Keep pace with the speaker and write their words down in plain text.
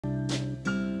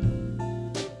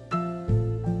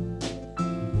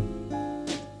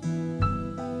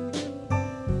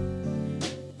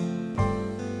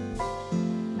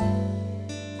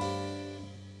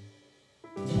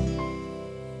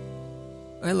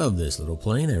I love this little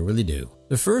plane, I really do.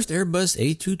 The first Airbus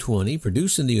A220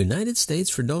 produced in the United States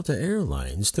for Delta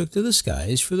Airlines took to the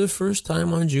skies for the first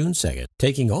time on June 2nd,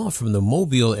 taking off from the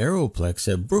Mobile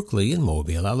Aeroplex at Brookley in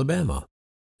Mobile, Alabama.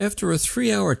 After a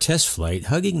 3-hour test flight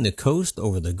hugging the coast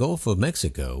over the Gulf of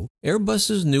Mexico,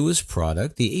 Airbus's newest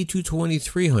product, the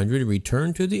A220-300,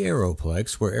 returned to the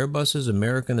Aeroplex where Airbus's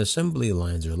American assembly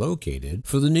lines are located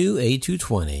for the new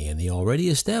A220 and the already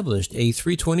established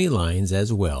A320 lines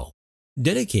as well.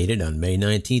 Dedicated on May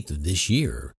 19th of this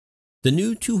year, the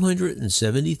new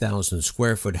 270,000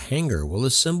 square foot hangar will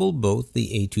assemble both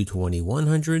the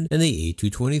A220-100 and the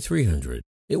A220-300.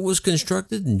 It was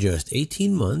constructed in just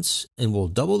 18 months and will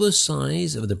double the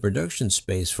size of the production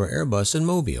space for Airbus in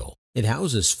Mobile. It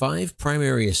houses 5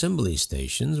 primary assembly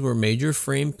stations where major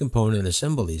frame component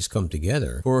assemblies come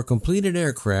together for a completed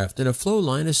aircraft and a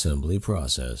flow-line assembly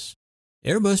process.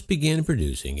 Airbus began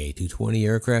producing A220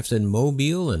 aircraft in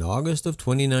Mobile in August of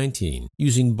 2019.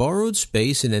 Using borrowed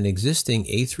space in an existing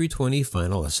A320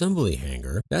 final assembly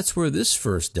hangar, that's where this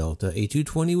first Delta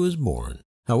A220 was born.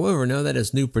 However, now that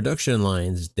its new production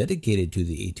lines dedicated to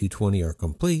the A220 are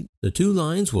complete, the 2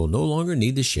 lines will no longer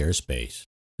need to share space.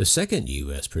 The second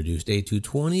U.S.-produced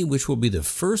A220, which will be the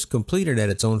first completed at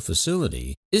its own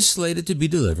facility, is slated to be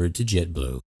delivered to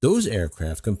JetBlue. Those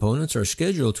aircraft components are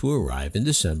scheduled to arrive in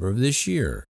December of this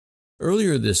year.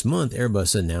 Earlier this month,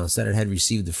 Airbus announced that it had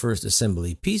received the first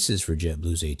assembly pieces for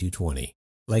JetBlue's A220.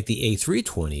 Like the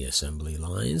A320 assembly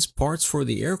lines, parts for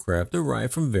the aircraft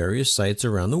arrive from various sites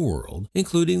around the world,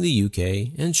 including the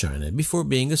UK and China, before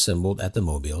being assembled at the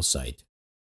Mobile site.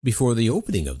 Before the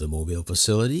opening of the Mobile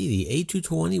facility, the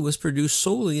A220 was produced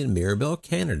solely in Mirabel,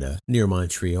 Canada, near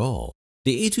Montreal.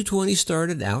 The A220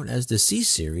 started out as the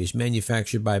C-Series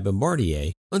manufactured by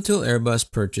Bombardier until Airbus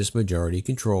purchased majority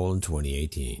control in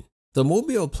 2018. The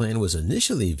Mobile plan was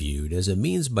initially viewed as a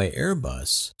means by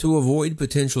Airbus to avoid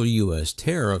potential U.S.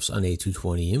 tariffs on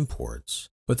A220 imports.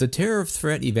 But the tariff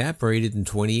threat evaporated in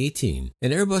 2018,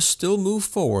 and Airbus still moved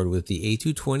forward with the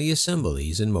A220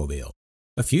 assemblies in Mobile.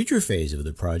 A future phase of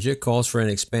the project calls for an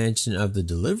expansion of the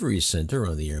delivery center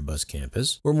on the Airbus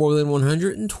campus, where more than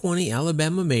 120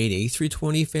 Alabama-made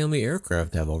A320 family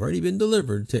aircraft have already been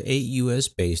delivered to 8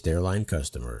 U.S.-based airline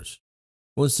customers.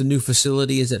 Once the new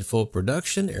facility is at full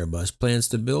production, Airbus plans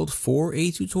to build 4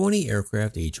 A220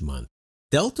 aircraft each month.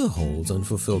 Delta holds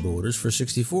unfulfilled orders for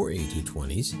 64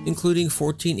 A220s, including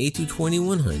 14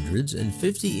 A220-100s and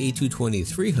 50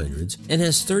 A220-300s, and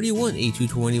has 31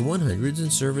 A220-100s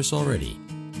in service already.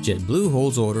 JetBlue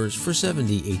holds orders for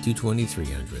 70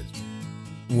 A220-300s.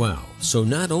 Wow, so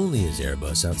not only is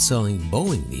Airbus outselling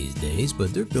Boeing these days,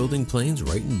 but they're building planes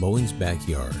right in Boeing's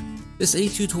backyard. This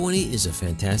A220 is a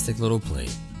fantastic little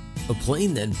plane. A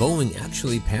plane that Boeing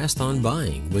actually passed on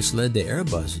buying, which led to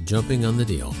Airbus jumping on the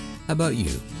deal. How about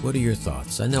you? What are your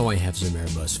thoughts? I know I have some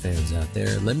Airbus fans out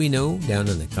there. Let me know down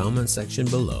in the comment section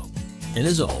below. And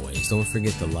as always, don't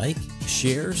forget to like,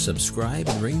 share, subscribe,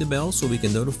 and ring the bell so we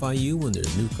can notify you when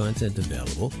there's new content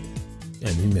available.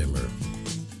 And remember,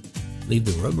 leave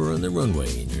the rubber on the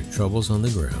runway and your troubles on the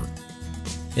ground.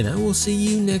 And I will see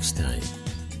you next time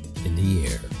in the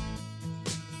air.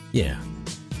 Yeah,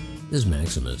 this is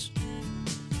Maximus.